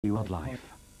wildlife.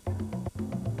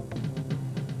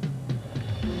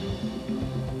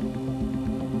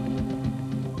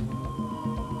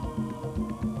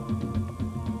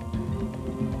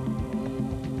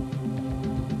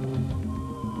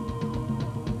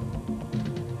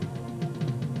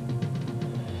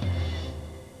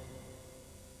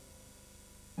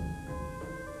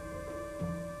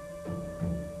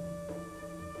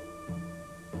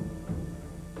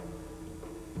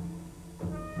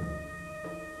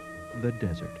 The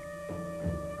desert,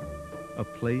 a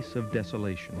place of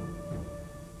desolation,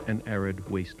 an arid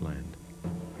wasteland.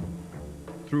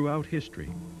 Throughout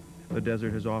history, the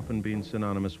desert has often been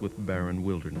synonymous with barren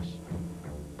wilderness.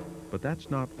 But that's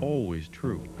not always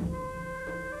true.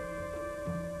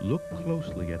 Look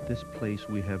closely at this place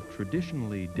we have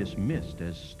traditionally dismissed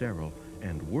as sterile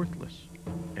and worthless,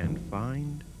 and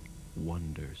find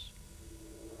wonders.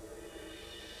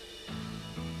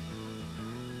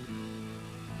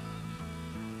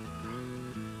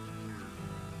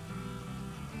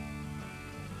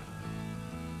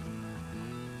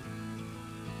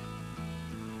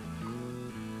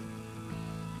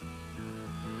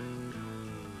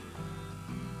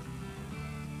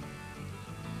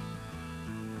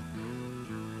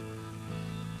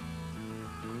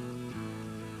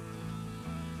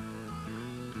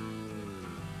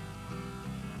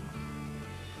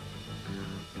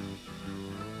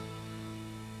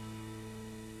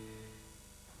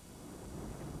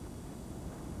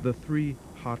 The three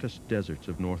hottest deserts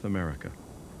of North America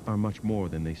are much more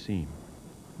than they seem.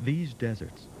 These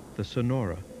deserts, the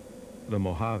Sonora, the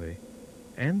Mojave,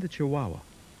 and the Chihuahua,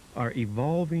 are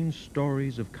evolving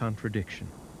stories of contradiction,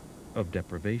 of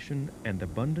deprivation and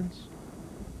abundance,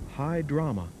 high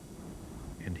drama,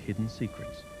 and hidden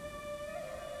secrets.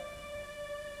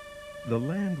 The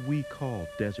land we call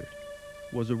desert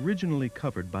was originally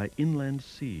covered by inland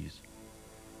seas.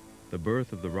 The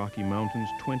birth of the Rocky Mountains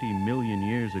 20 million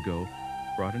years ago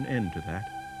brought an end to that,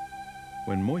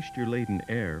 when moisture-laden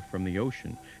air from the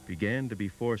ocean began to be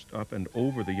forced up and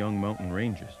over the young mountain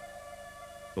ranges.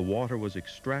 The water was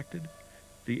extracted,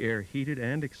 the air heated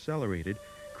and accelerated,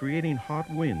 creating hot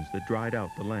winds that dried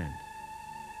out the land.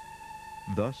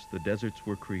 Thus the deserts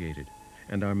were created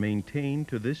and are maintained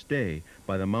to this day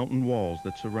by the mountain walls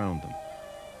that surround them.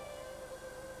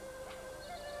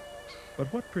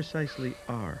 But what precisely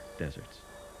are deserts?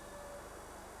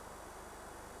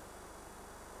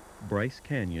 Bryce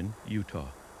Canyon, Utah.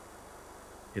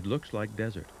 It looks like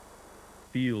desert,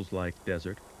 feels like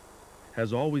desert,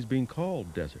 has always been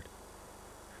called desert.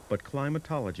 But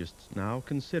climatologists now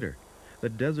consider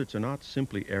that deserts are not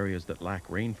simply areas that lack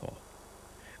rainfall.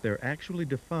 They're actually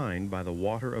defined by the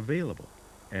water available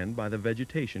and by the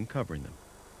vegetation covering them.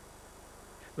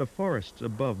 The forests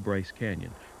above Bryce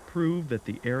Canyon prove that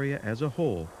the area as a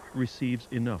whole receives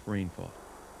enough rainfall.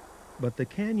 But the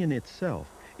canyon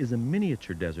itself is a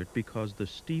miniature desert because the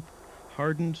steep,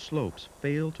 hardened slopes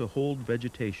fail to hold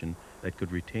vegetation that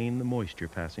could retain the moisture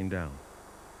passing down.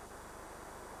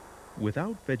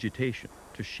 Without vegetation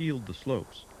to shield the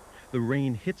slopes, the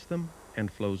rain hits them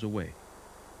and flows away.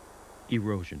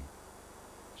 Erosion.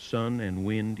 Sun and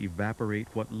wind evaporate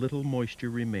what little moisture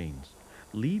remains,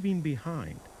 leaving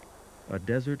behind a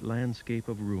desert landscape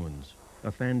of ruins,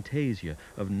 a fantasia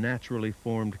of naturally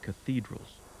formed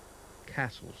cathedrals,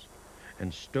 castles,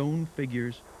 and stone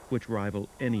figures which rival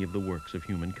any of the works of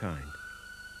humankind.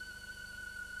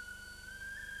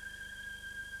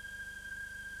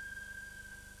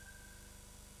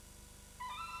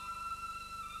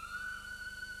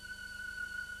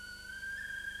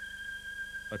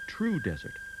 A true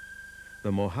desert,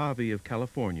 the Mojave of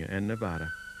California and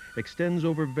Nevada, extends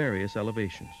over various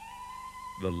elevations.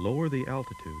 The lower the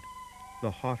altitude,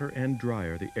 the hotter and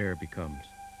drier the air becomes.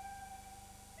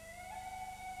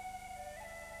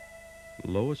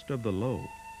 Lowest of the low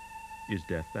is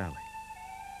Death Valley.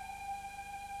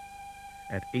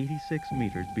 At 86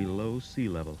 meters below sea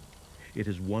level, it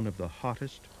is one of the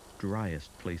hottest,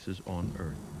 driest places on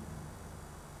Earth.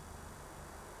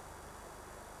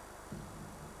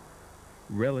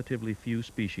 Relatively few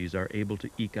species are able to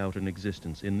eke out an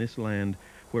existence in this land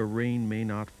where rain may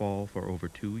not fall for over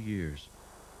 2 years.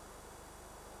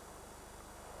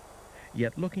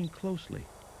 Yet looking closely,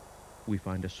 we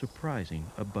find a surprising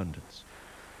abundance.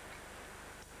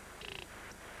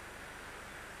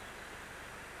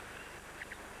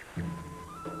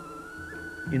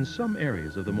 In some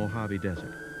areas of the Mojave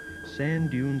Desert, sand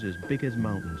dunes as big as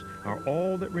mountains are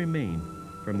all that remain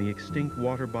from the extinct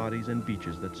water bodies and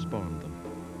beaches that spawned them.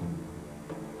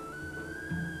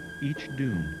 Each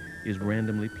dune is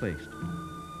randomly placed,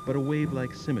 but a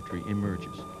wave-like symmetry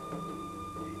emerges.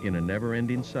 In a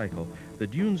never-ending cycle, the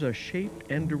dunes are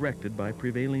shaped and directed by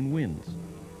prevailing winds.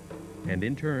 And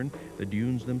in turn, the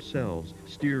dunes themselves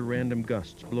steer random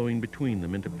gusts blowing between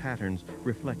them into patterns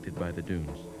reflected by the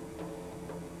dunes.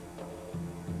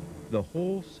 The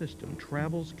whole system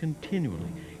travels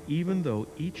continually, even though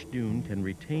each dune can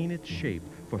retain its shape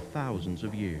for thousands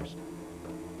of years.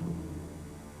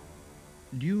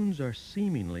 Dunes are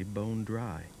seemingly bone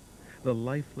dry, the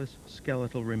lifeless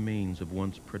skeletal remains of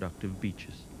once productive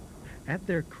beaches. At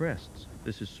their crests,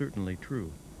 this is certainly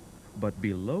true, but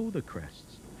below the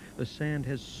crests, the sand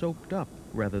has soaked up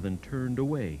rather than turned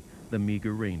away the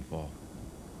meager rainfall.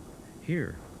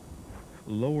 Here,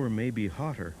 lower may be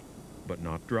hotter, but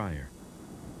not drier.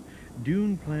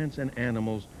 Dune plants and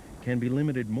animals can be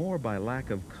limited more by lack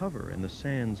of cover and the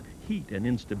sand's heat and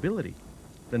instability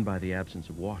than by the absence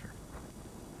of water.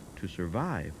 To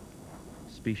survive,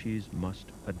 species must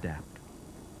adapt.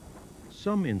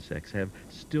 Some insects have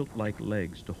stilt-like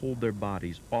legs to hold their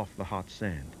bodies off the hot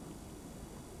sand.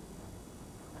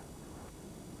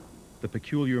 The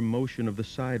peculiar motion of the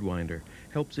sidewinder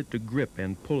helps it to grip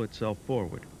and pull itself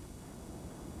forward.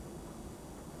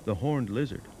 The horned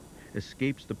lizard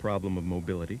escapes the problem of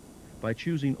mobility by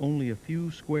choosing only a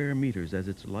few square meters as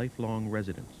its lifelong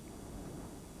residence.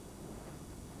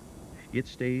 It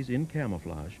stays in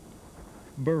camouflage,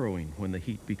 burrowing when the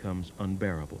heat becomes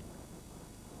unbearable.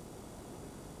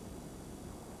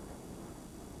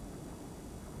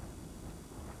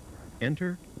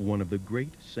 Enter one of the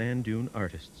great sand dune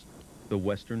artists, the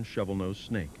western shovel-nosed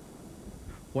snake.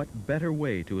 What better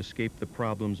way to escape the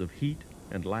problems of heat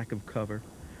and lack of cover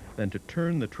than to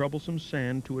turn the troublesome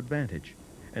sand to advantage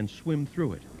and swim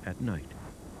through it at night?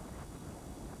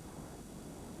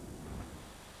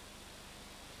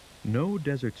 No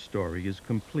desert story is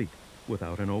complete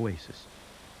without an oasis.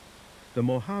 The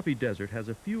Mojave Desert has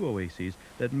a few oases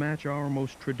that match our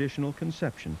most traditional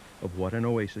conception of what an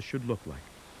oasis should look like.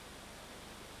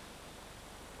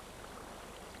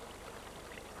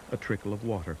 A trickle of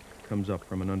water comes up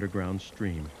from an underground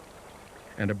stream,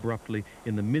 and abruptly,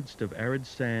 in the midst of arid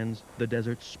sands, the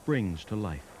desert springs to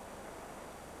life.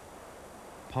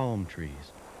 Palm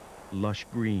trees, lush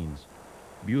greens,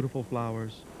 beautiful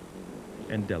flowers,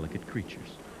 and delicate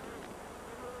creatures.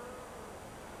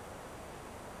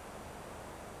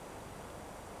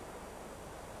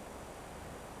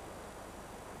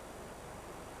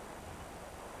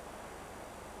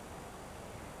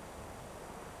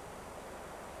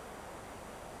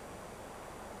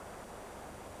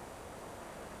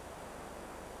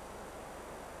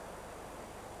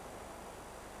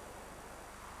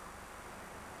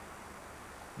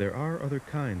 There are other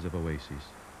kinds of oases.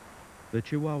 The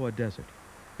Chihuahua Desert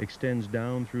extends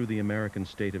down through the American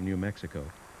state of New Mexico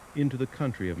into the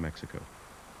country of Mexico.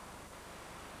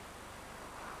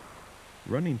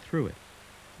 Running through it,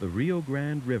 the Rio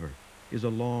Grande River is a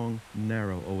long,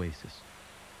 narrow oasis,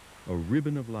 a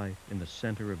ribbon of life in the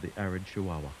center of the arid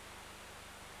Chihuahua.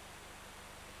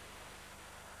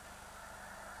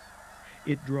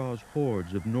 It draws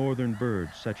hordes of northern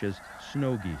birds such as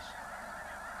snow geese,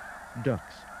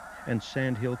 ducks, and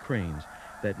sandhill cranes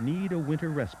that need a winter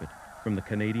respite from the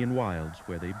Canadian wilds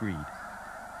where they breed.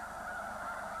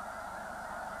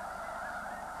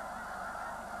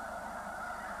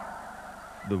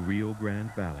 The Rio Grande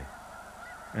Valley,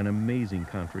 an amazing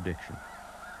contradiction.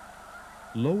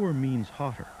 Lower means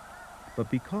hotter, but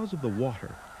because of the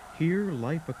water, here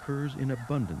life occurs in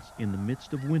abundance in the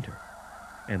midst of winter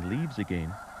and leaves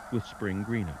again with spring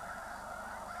greening.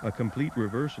 A complete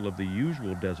reversal of the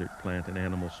usual desert plant and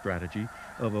animal strategy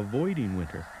of avoiding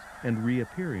winter and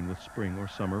reappearing with spring or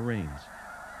summer rains.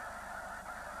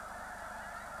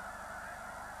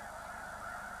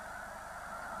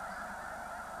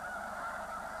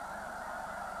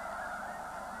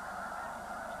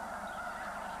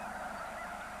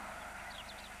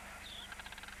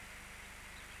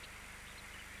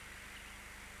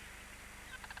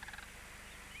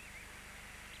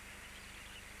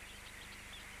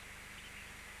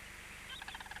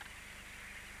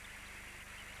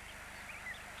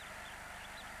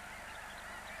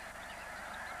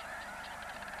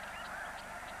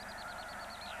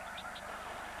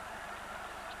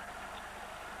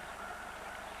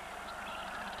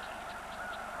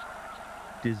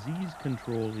 Disease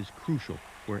control is crucial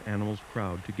where animals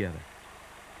crowd together.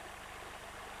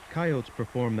 Coyotes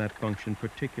perform that function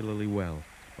particularly well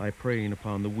by preying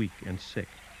upon the weak and sick.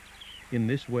 In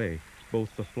this way,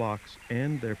 both the flocks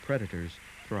and their predators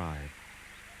thrive.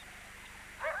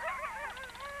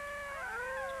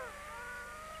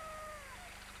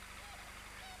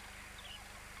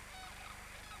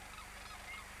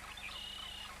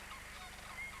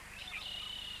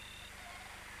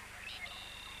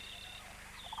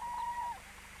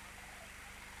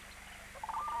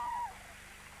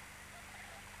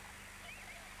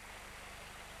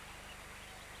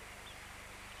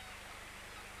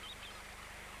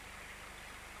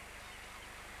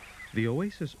 The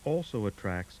oasis also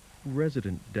attracts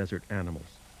resident desert animals.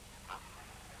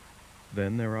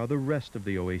 Then there are the rest of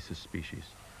the oasis species.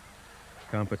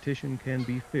 Competition can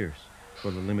be fierce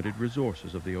for the limited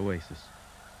resources of the oasis,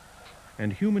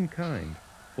 and humankind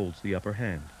holds the upper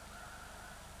hand.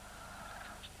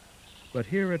 But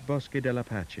here at Bosque del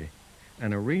Apache,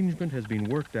 an arrangement has been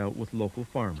worked out with local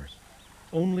farmers.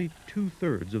 Only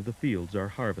 2/3 of the fields are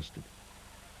harvested.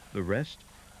 The rest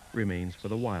remains for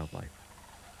the wildlife.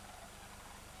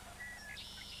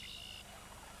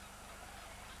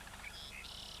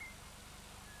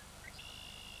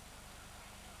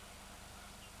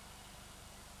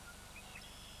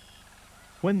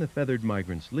 When the feathered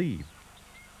migrants leave,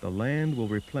 the land will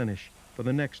replenish for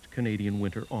the next Canadian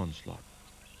winter onslaught.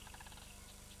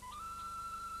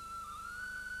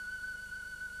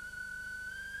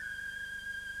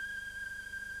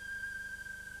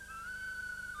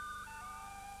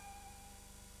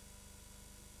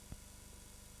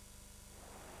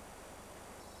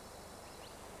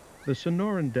 The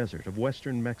Sonoran Desert of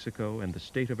western Mexico and the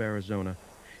state of Arizona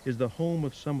is the home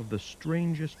of some of the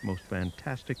strangest, most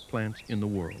fantastic plants in the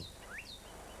world.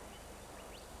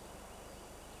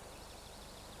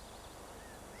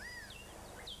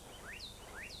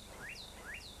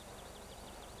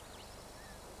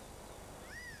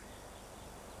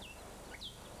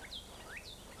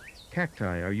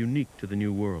 Cacti are unique to the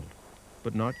New World,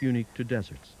 but not unique to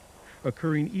deserts,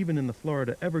 occurring even in the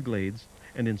Florida Everglades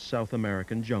and in South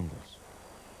American jungles.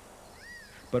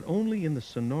 But only in the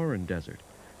Sonoran Desert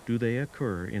do they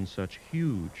occur in such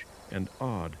huge and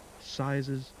odd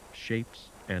sizes, shapes,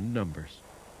 and numbers.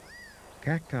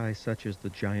 Cacti such as the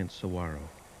giant saguaro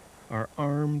are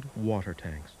armed water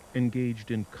tanks engaged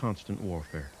in constant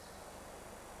warfare.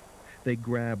 They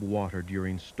grab water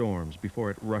during storms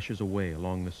before it rushes away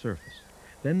along the surface.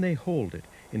 Then they hold it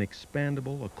in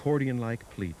expandable accordion-like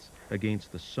pleats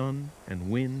against the sun and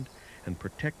wind and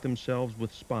protect themselves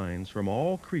with spines from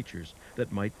all creatures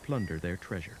that might plunder their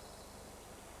treasure.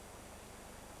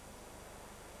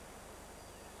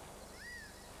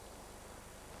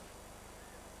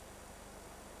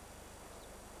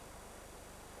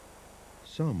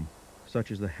 Some, such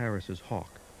as the Harris's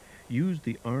hawk, use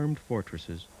the armed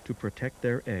fortresses to protect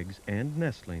their eggs and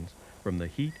nestlings from the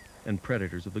heat and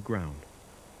predators of the ground.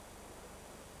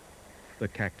 The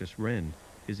cactus wren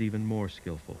is even more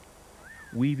skillful,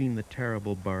 weaving the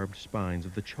terrible barbed spines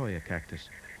of the cholla cactus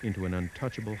into an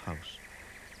untouchable house.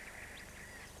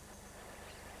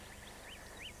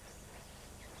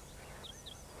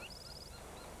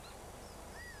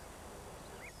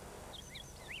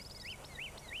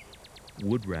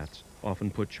 Wood rats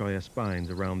often put cholla spines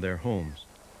around their homes,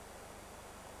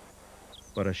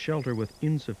 but a shelter with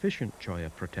insufficient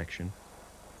cholla protection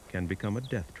can become a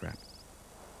death trap.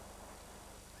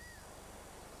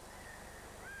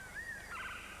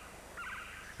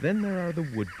 Then there are the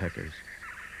woodpeckers,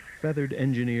 feathered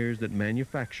engineers that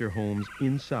manufacture homes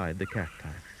inside the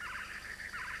cacti.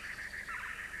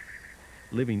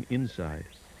 Living inside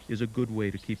is a good way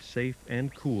to keep safe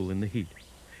and cool in the heat,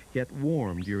 yet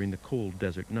warm during the cold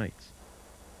desert nights.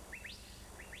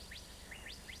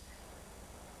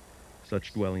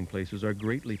 Such dwelling places are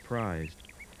greatly prized,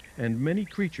 and many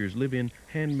creatures live in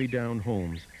hand-me-down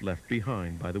homes left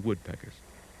behind by the woodpeckers.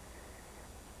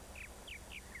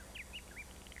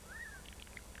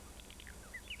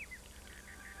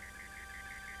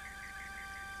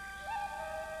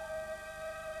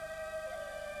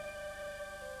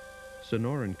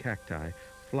 Sonoran cacti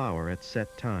flower at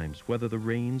set times, whether the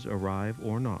rains arrive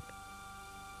or not.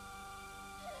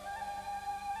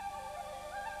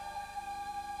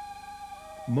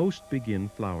 Most begin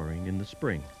flowering in the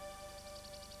spring.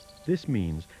 This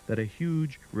means that a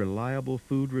huge, reliable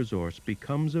food resource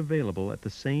becomes available at the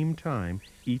same time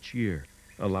each year,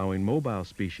 allowing mobile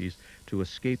species to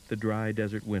escape the dry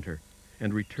desert winter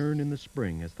and return in the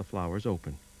spring as the flowers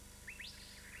open.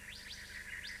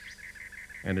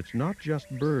 And it's not just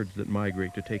birds that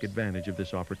migrate to take advantage of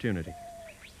this opportunity.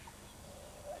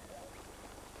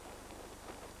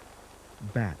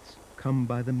 Bats come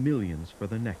by the millions for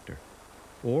the nectar,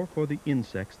 or for the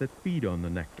insects that feed on the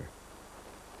nectar.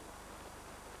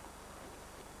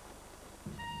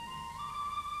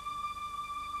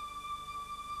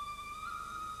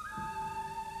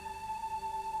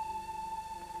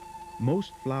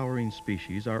 Most flowering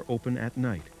species are open at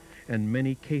night, and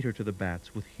many cater to the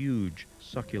bats with huge,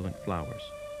 succulent flowers.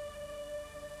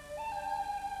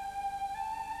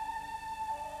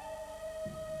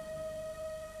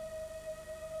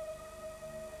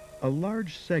 A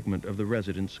large segment of the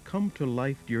residents come to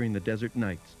life during the desert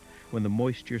nights when the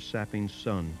moisture-sapping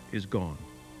sun is gone.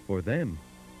 For them,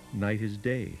 night is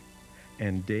day,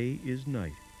 and day is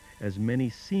night as many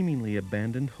seemingly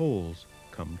abandoned holes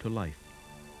come to life.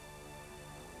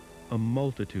 A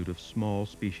multitude of small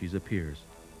species appears.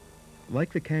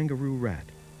 Like the kangaroo rat,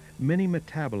 many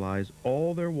metabolize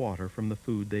all their water from the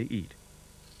food they eat.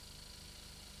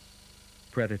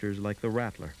 Predators like the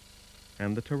rattler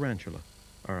and the tarantula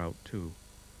are out too.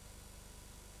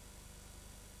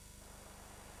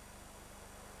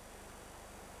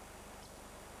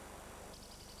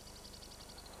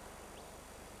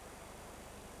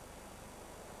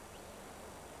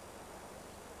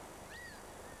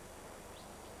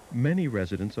 Many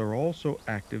residents are also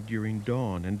active during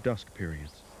dawn and dusk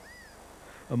periods.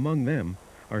 Among them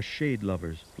are shade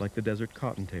lovers like the desert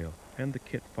cottontail and the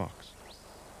kit fox.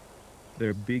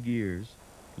 Their big ears,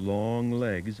 long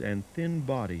legs, and thin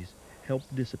bodies help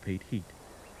dissipate heat.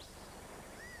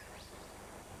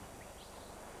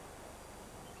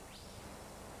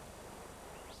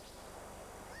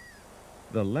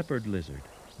 The leopard lizard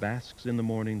basks in the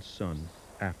morning sun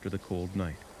after the cold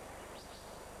night.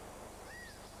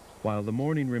 While the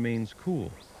morning remains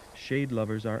cool, shade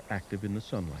lovers are active in the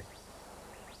sunlight.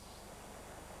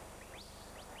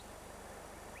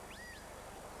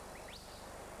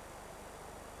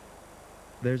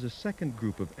 There's a second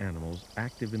group of animals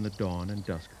active in the dawn and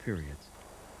dusk periods,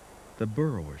 the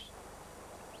burrowers.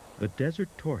 The desert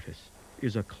tortoise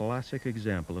is a classic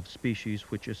example of species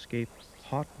which escape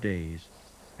hot days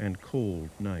and cold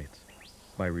nights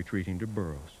by retreating to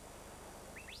burrows.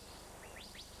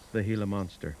 The Gila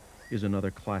monster is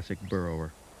another classic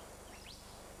burrower,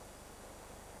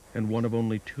 and one of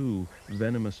only 2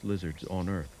 venomous lizards on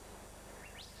Earth.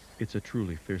 It's a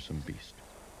truly fearsome beast.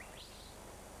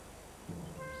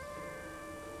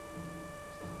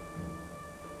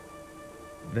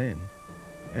 Then,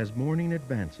 as morning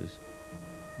advances,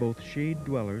 both shade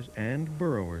dwellers and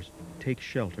burrowers take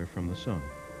shelter from the sun.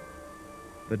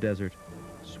 The desert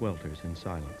swelters in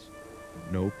silence.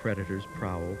 No predators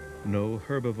prowl, no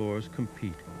herbivores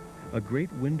compete. A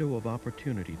great window of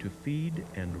opportunity to feed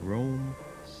and roam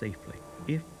safely,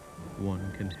 if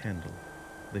one can handle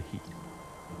the heat.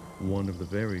 One of the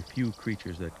very few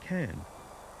creatures that can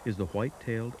is the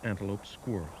white-tailed antelope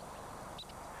squirrel.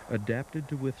 Adapted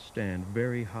to withstand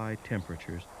very high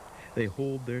temperatures, they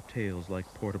hold their tails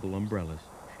like portable umbrellas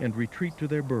and retreat to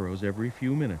their burrows every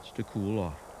few minutes to cool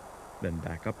off. Then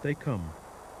back up they come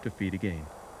to feed again.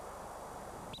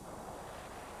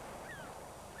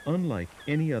 Unlike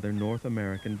any other North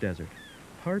American desert,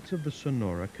 parts of the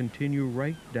Sonora continue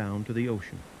right down to the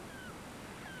ocean.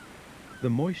 The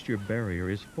moisture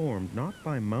barrier is formed not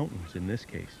by mountains in this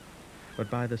case, but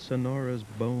by the Sonora's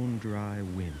bone-dry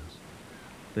winds.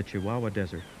 The Chihuahua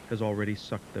Desert has already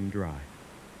sucked them dry.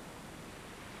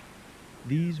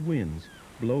 These winds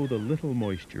blow the little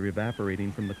moisture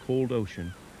evaporating from the cold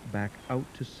ocean back out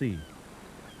to sea,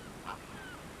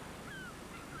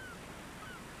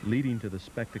 leading to the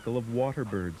spectacle of water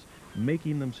birds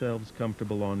making themselves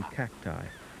comfortable on cacti,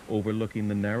 overlooking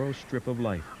the narrow strip of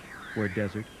life where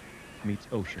desert meets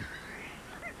ocean.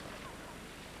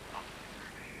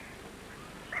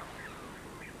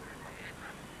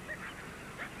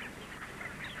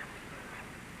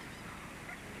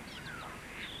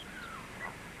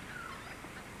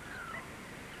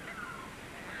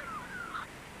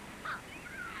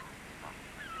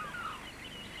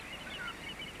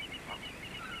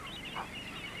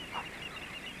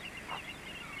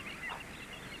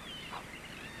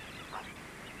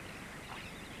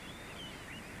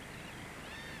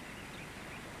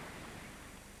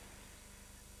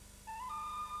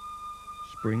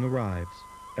 Spring arrives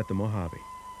at the Mojave.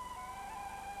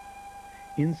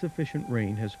 Insufficient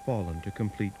rain has fallen to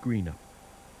complete green-up.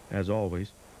 As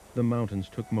always, the mountains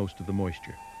took most of the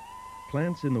moisture.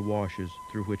 Plants in the washes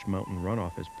through which mountain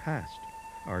runoff has passed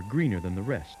are greener than the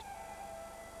rest.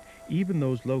 Even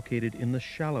those located in the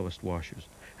shallowest washes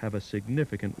have a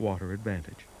significant water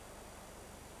advantage.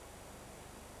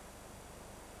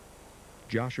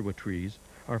 Joshua trees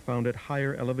are found at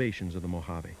higher elevations of the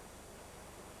Mojave.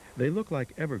 They look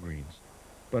like evergreens,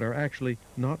 but are actually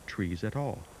not trees at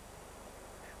all.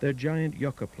 They're giant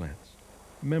yucca plants,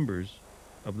 members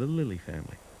of the lily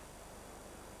family.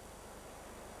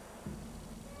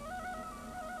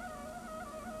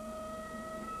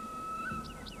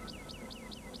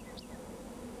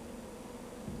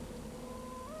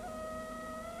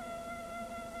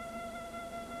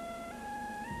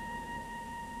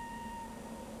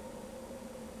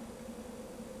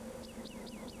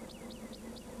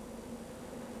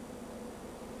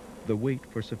 The wait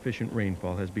for sufficient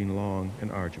rainfall has been long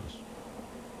and arduous.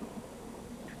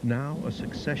 Now a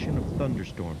succession of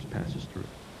thunderstorms passes through.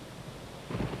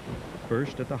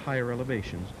 first at the higher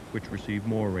elevations, which receive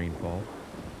more rainfall,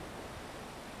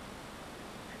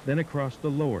 then across the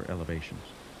lower elevations.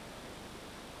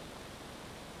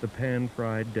 The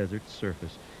pan-fried desert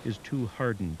surface is too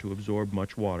hardened to absorb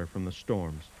much water from the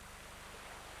storms.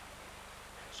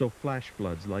 So flash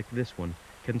floods like this one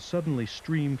can suddenly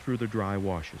stream through the dry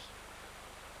washes.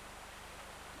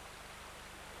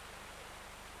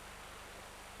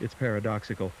 It's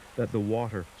paradoxical that the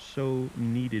water so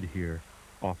needed here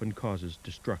often causes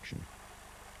destruction.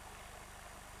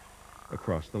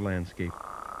 Across the landscape,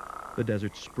 the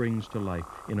desert springs to life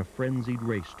in a frenzied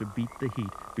race to beat the heat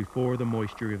before the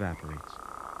moisture evaporates.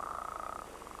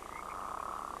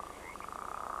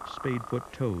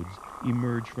 Spadefoot toads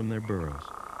emerge from their burrows.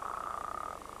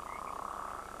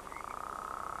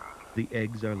 The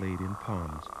eggs are laid in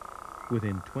ponds.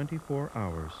 Within 24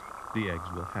 hours, the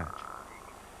eggs will hatch.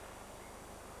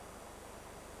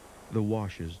 The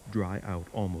washes dry out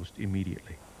almost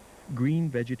immediately. Green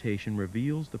vegetation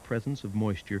reveals the presence of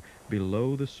moisture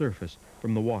below the surface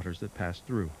from the waters that pass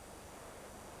through.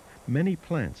 Many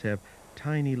plants have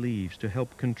tiny leaves to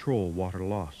help control water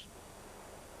loss.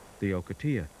 The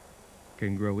ocotea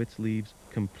can grow its leaves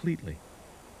completely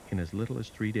in as little as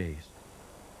 3 days.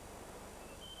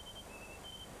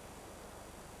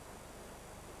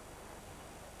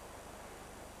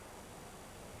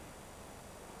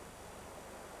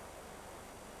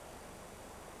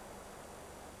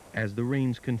 As the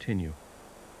rains continue,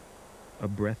 a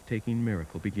breathtaking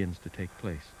miracle begins to take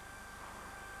place.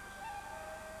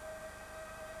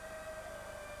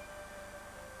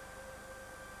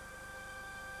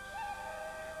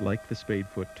 Like the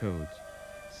spadefoot toads,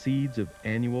 seeds of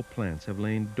annual plants have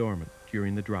lain dormant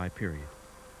during the dry period.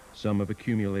 Some have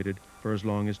accumulated for as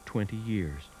long as 20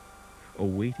 years,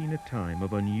 awaiting a time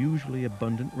of unusually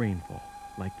abundant rainfall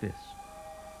like this.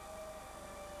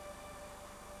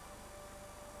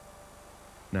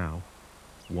 Now,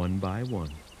 one by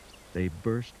one, they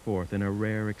burst forth in a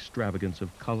rare extravagance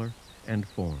of color and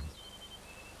form.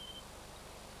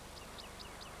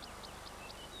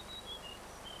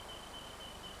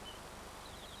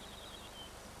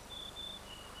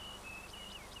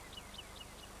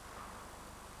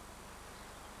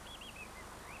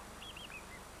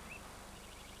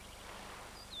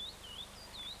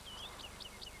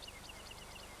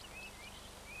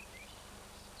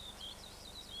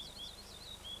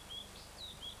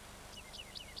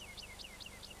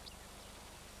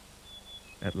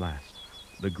 At last,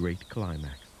 the great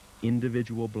climax.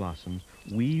 Individual blossoms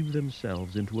weave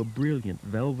themselves into a brilliant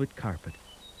velvet carpet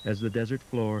as the desert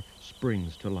floor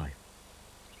springs to life.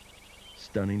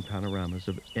 Stunning panoramas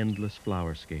of endless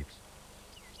flowerscapes.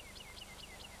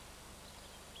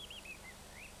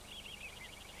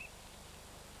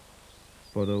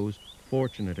 For those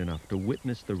fortunate enough to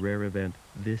witness the rare event,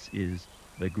 this is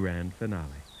the grand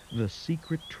finale, the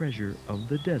secret treasure of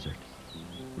the desert,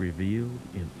 revealed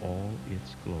in all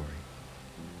its glory.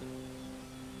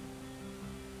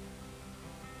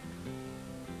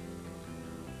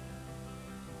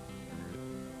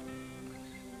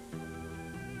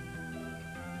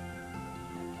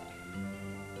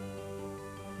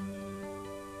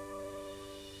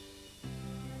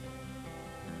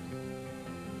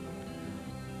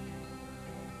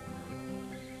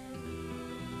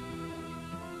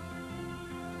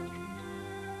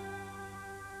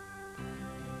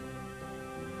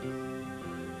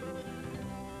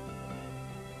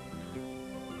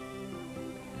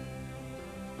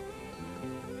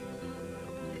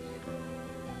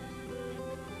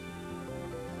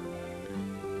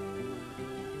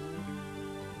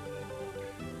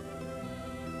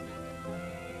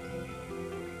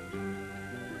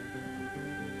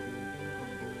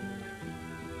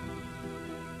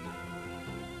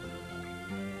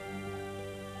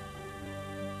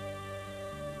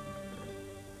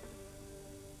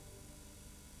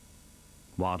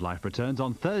 Wildlife returns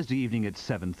on Thursday evening at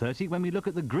 7:30 when we look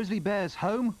at the grizzly bear's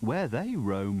home where they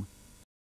roam.